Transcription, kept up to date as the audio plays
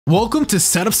Welcome to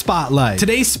Setup Spotlight.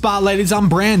 Today's spotlight is on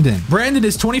Brandon. Brandon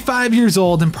is 25 years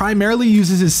old and primarily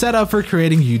uses his setup for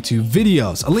creating YouTube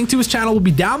videos. A link to his channel will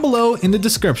be down below in the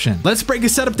description. Let's break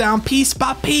his setup down piece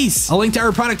by piece. A link to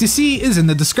every product to see is in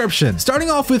the description.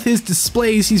 Starting off with his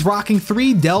displays, he's rocking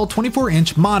 3 Dell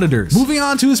 24-inch monitors. Moving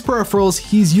on to his peripherals,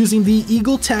 he's using the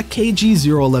EagleTech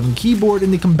KG011 keyboard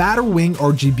and the Combator Wing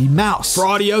RGB mouse. For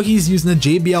audio, he's using the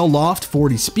JBL Loft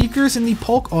 40 speakers and the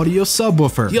Polk Audio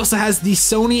subwoofer. He also has the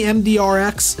Sony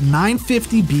MDRX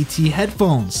 950 BT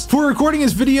headphones. For recording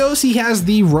his videos, he has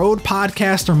the Rode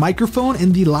Podcaster microphone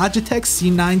and the Logitech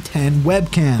C910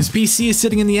 webcam. His PC is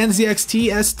sitting in the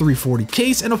nzxt S340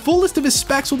 case, and a full list of his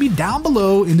specs will be down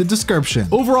below in the description.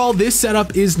 Overall, this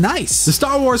setup is nice. The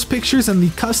Star Wars pictures and the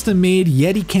custom-made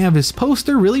Yeti canvas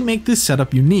poster really make this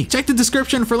setup unique. Check the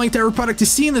description for a link to every product to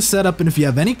see in the setup, and if you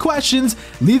have any questions,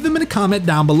 leave them in a comment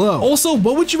down below. Also,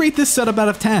 what would you rate this setup out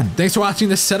of 10? Thanks for watching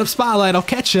this Setup Spotlight. I'll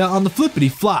catch ya on the flippity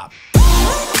flop.